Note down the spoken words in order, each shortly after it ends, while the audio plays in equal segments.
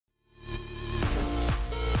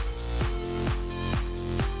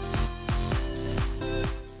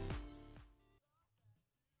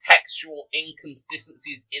more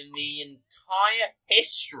inconsistencies in the entire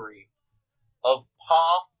history of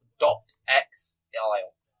Path.Exile.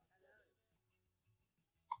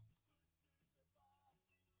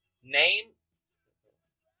 Name.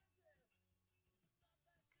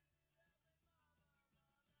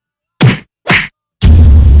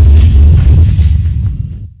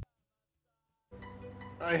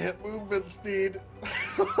 I hit movement speed.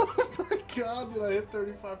 Oh my god, did I hit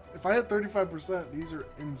 35? If I hit 35%, these are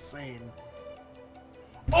insane.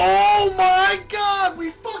 Oh my god,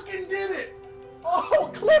 we fucking did it!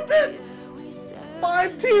 Oh, clip it!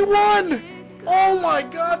 5T1! Oh my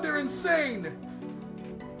god, they're insane!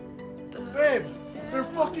 Babe, they're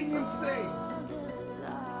fucking insane!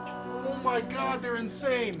 Oh my god, they're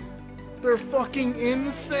insane! They're fucking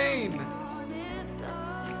insane!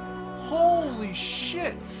 Holy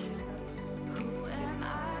shit!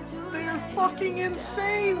 They're fucking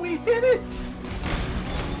insane! We hit it!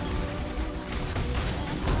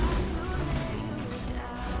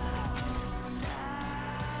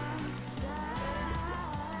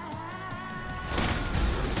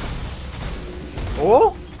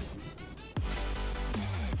 О!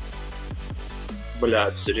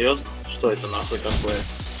 Блядь, серьезно? Что это нахуй такое?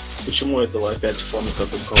 Почему этого опять фон как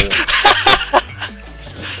у кого?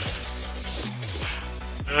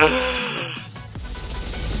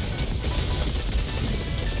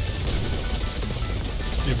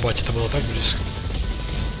 Ебать, это было так близко.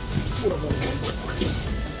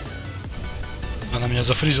 Она меня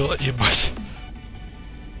зафризила, ебать.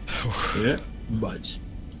 Фух. Ебать.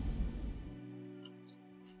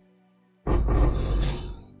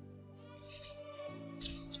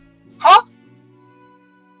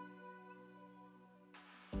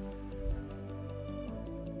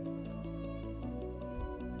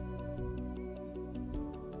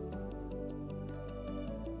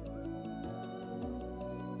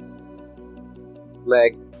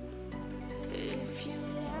 Lag.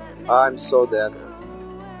 I'm so dead.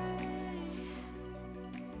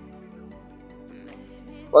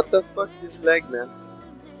 What the fuck is lag, man?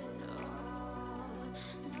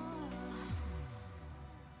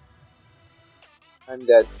 I'm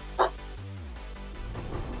dead.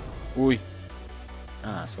 Uy.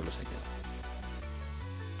 Ah, solo se queda.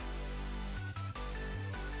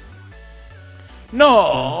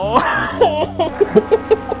 ¡No!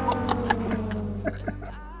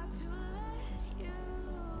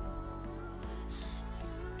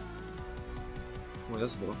 Ой, я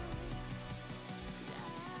сдох.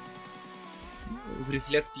 В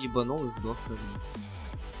рефлекте ебанул и сдох.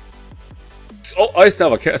 Oh, I still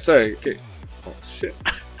have a cat. Sorry. Okay. Oh shit.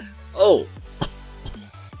 Oh.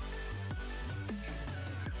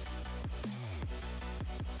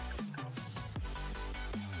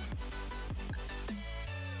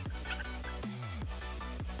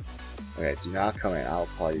 Okay, do not come in. I'll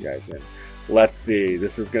call you guys in. Let's see.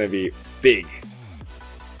 This is gonna be big.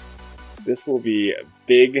 This will be a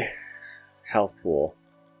big health pool.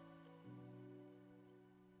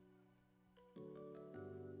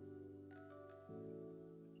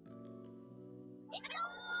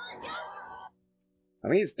 I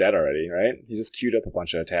mean, he's dead already, right? He just queued up a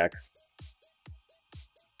bunch of attacks.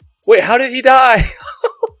 Wait, how did he die?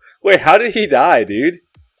 Wait, how did he die, dude?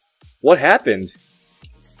 What happened?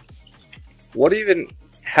 What even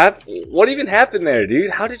happened there,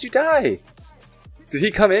 dude? How did you die? Did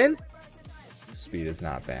he come in? Speed is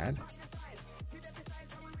not bad.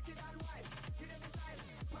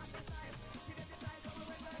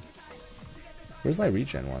 Where's my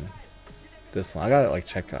regen one? This one. I gotta like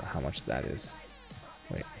check out how much that is.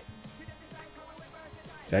 Wait.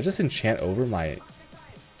 Did I just enchant over my...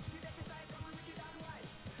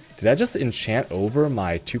 Did I just enchant over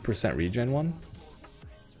my 2% regen one?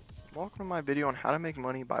 Welcome to my video on how to make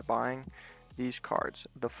money by buying these cards,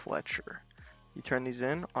 the Fletcher. You turn these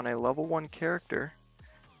in on a level 1 character,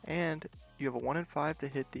 and you have a 1 in 5 to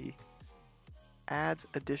hit the adds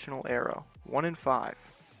additional arrow. 1 in 5.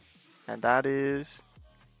 And that is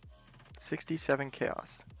 67 chaos.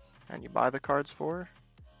 And you buy the cards for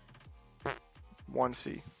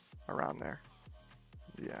 1C, around there.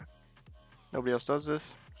 Yeah. Nobody else does this,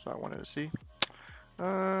 so I wanted to see.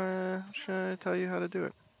 Should I tell you how to do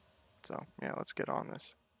it? So, yeah, let's get on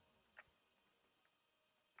this.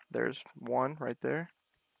 There's one right there.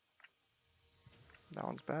 That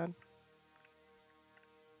one's bad.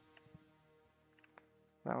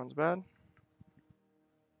 That one's bad.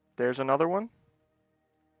 There's another one.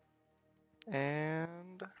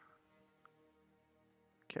 And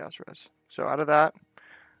Chaos Res. So out of that,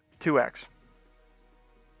 2x.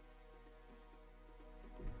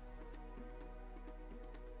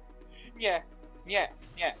 Yeah.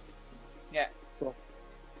 Nie.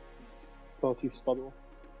 To ci spadło?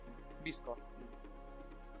 Blisko.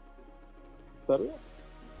 Serio?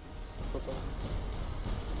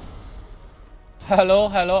 Hello,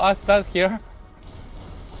 hello, I start here.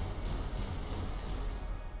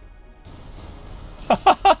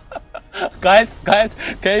 guys,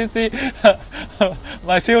 can you see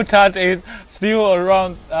my shield charge is still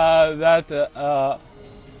around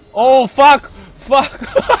oh fuck!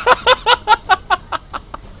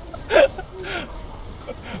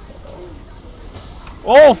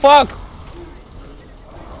 Oh fuck!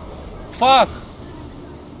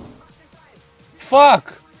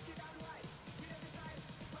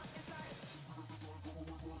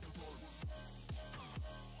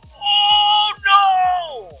 Oh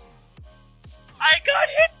no! I got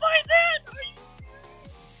hit by that! Are you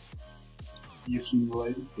serious? Если не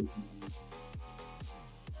ловить, то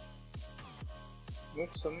Ну,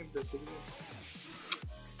 пацаны, блядь, блин.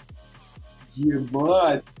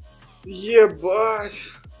 ебать!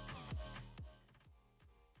 Ебать!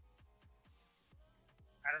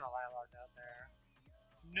 I don't know why I logged out there.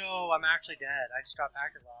 No, I'm actually dead. I just got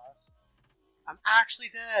packet loss. I'm actually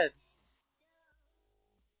dead.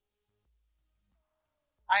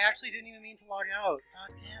 I actually didn't even mean to log out.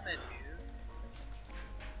 God damn it, dude.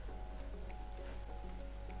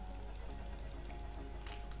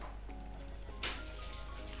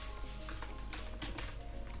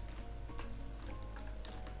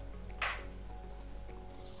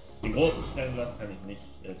 Die großen Stellenlast kann ich nicht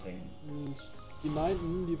tanken. Und die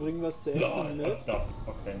meinten, die bringen was zu Ja, essen mit. doch,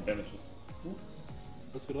 okay, Damages.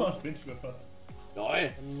 Was für doch? Windschwimmer.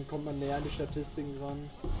 Nein. Dann kommt man näher an die Statistiken ran.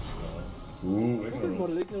 Ignorance.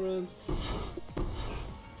 Model Ignorance.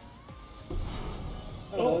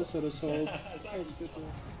 Ah, da ist ja das Hope. Alles bitte.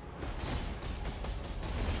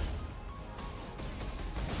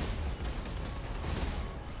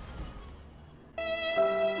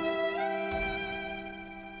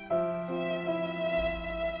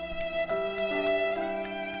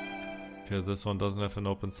 Okay, this one doesn't have an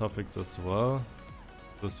open suffix as well.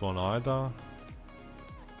 This one either.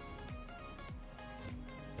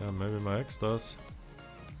 Yeah, maybe my ex does.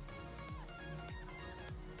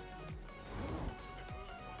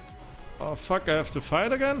 Oh fuck, I have to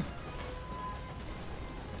fight again?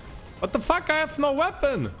 What the fuck, I have no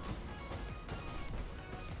weapon!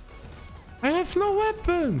 I have no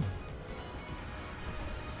weapon!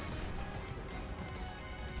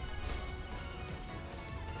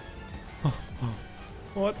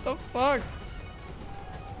 What the fuck?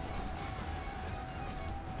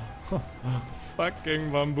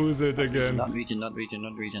 Fucking bamboozled again. Not region, not region,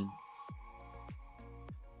 not region.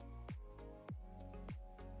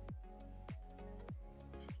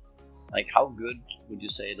 Like, how good would you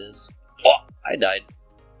say it is? Oh, I died.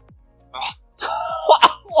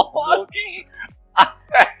 What? I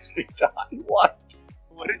actually died. What?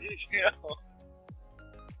 What did you do?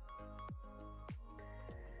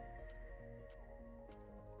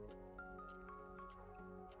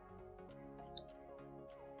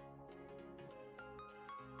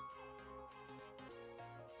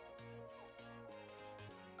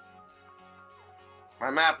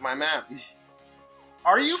 My map.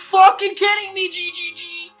 Are you fucking kidding me,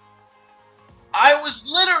 GGG? I was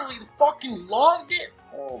literally fucking logged in.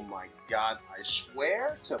 Oh my god, I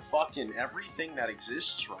swear to fucking everything that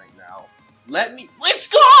exists right now. Let me. It's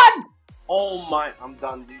gone! Oh my. I'm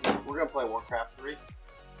done, dude. We're gonna play Warcraft 3.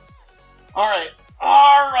 Alright,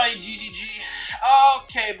 GGG.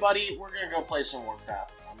 Okay, buddy, we're gonna go play some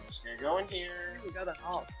Warcraft. I'm just gonna go in here. We got a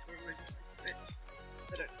hop.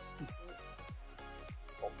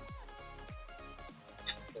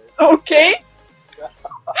 Okay.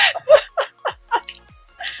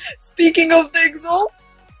 Speaking of the Exalt.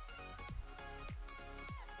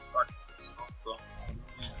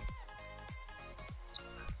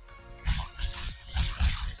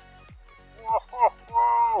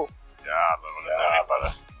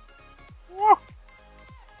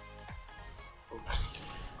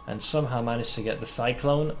 And somehow managed to get the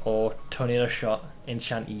Cyclone or Tornado Shot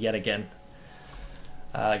enchant yet again.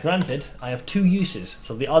 Granted, I have 2 uses,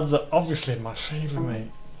 so the odds are obviously in my favour,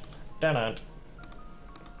 mate. Damn it.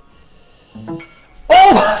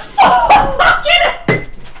 Oh! Get it!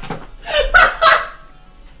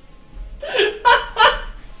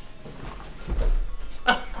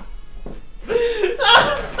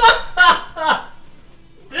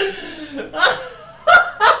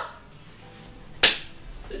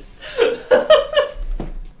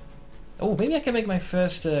 Oh, maybe I can make my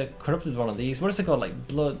first corrupted one of these. What is it called? Like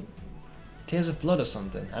blood... Tears of Blood or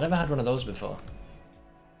something. I never had one of those before.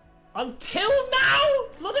 Until now!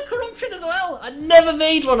 Blood of Corruption as well! I never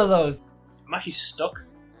made one of those! I'm actually stuck.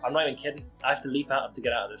 I'm not even kidding. I have to leap out to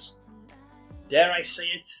get out of this. Dare I say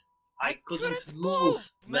it? I couldn't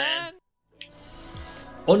move, man.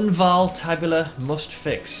 Unval tabular must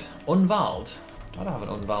fix. Unvaled? I don't have an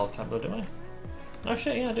unvaled tabular, do I? Oh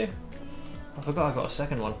shit, yeah I do. I forgot I got a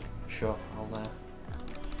second one. Sure, I'll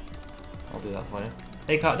do that for you.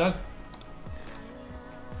 Hey cat dog.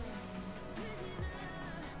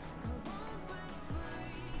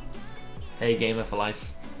 Hey gamer for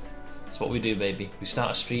life. That's what we do, baby. We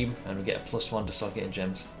start a stream and we get a +1 to start getting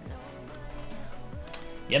gems.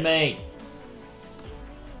 Yeah mate.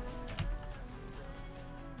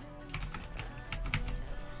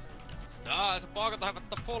 Se paakata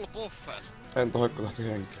hävettä full buffet. En tohikko lähti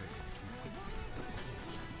henkiin.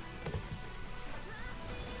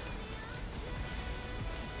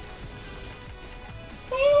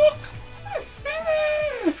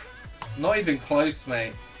 Not even close,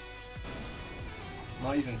 mate.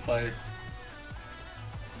 Not even close.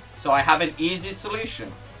 So I have an easy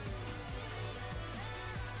solution.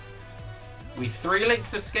 We 3-link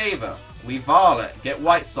the Skaver, we Varlet, get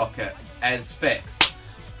White Socket, as fixed.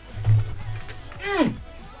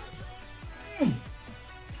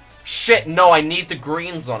 Shit, no, I need the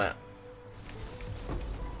greens on it.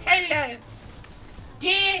 Hello,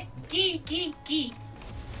 dear Gee.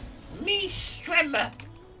 Me Stremmer.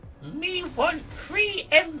 Me want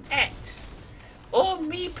 3MX. Or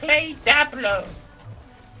me play Dablo.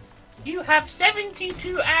 You have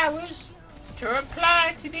 72 hours to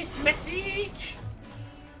reply to this message.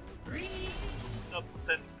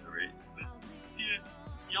 100%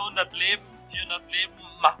 400 Leben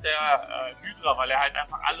macht der Hydra, weil er halt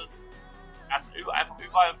einfach alles, er hat einfach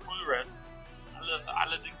überall Full Res.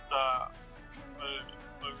 Alle Dings da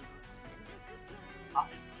voll resisten. Ach,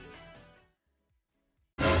 nicht so.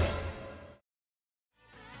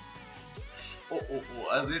 Oh,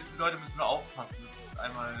 also jetzt Leute müssen wir aufpassen, das ist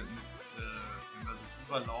einmal mit, wenn wir so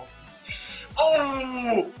rüberlaufen.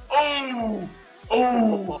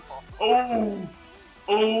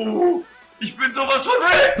 Ich bin sowas von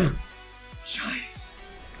RIP! Scheiße.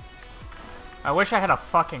 I wish I had a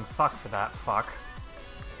fucking fuck for that fuck.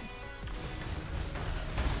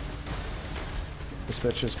 This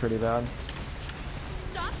bitch is pretty bad.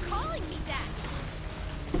 Stop calling me that.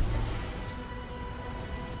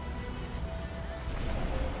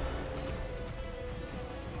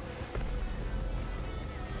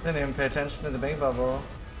 Didn't even pay attention to the big bubble.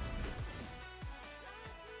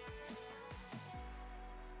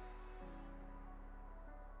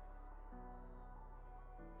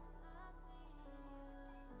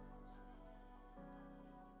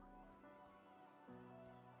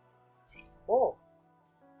 Oh.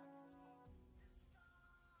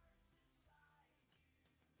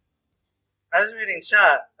 I was reading chat.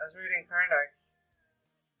 I was reading Paradise.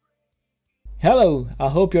 Hello, I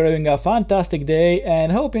hope you're having a fantastic day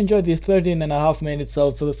and hope you enjoyed these 13.5 minutes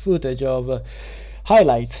of footage of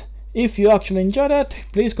highlights. If you actually enjoyed that,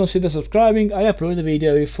 please consider subscribing. I upload the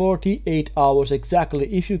video in 48 hours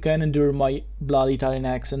exactly if you can endure my bloody Italian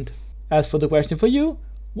accent. As for the question for you,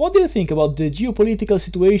 what do you think about the geopolitical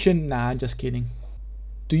situation? Nah, just kidding.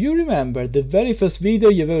 Do you remember the very first video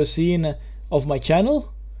you've ever seen of my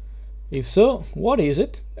channel? If so, what is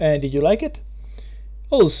it? And did you like it?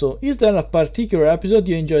 Also, is there a particular episode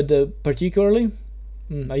you enjoyed particularly?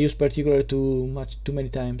 I use particular too many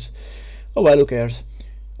times. Oh well, who cares?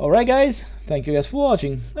 Alright guys, thank you guys for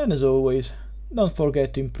watching, and as always, don't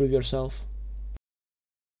forget to improve yourself.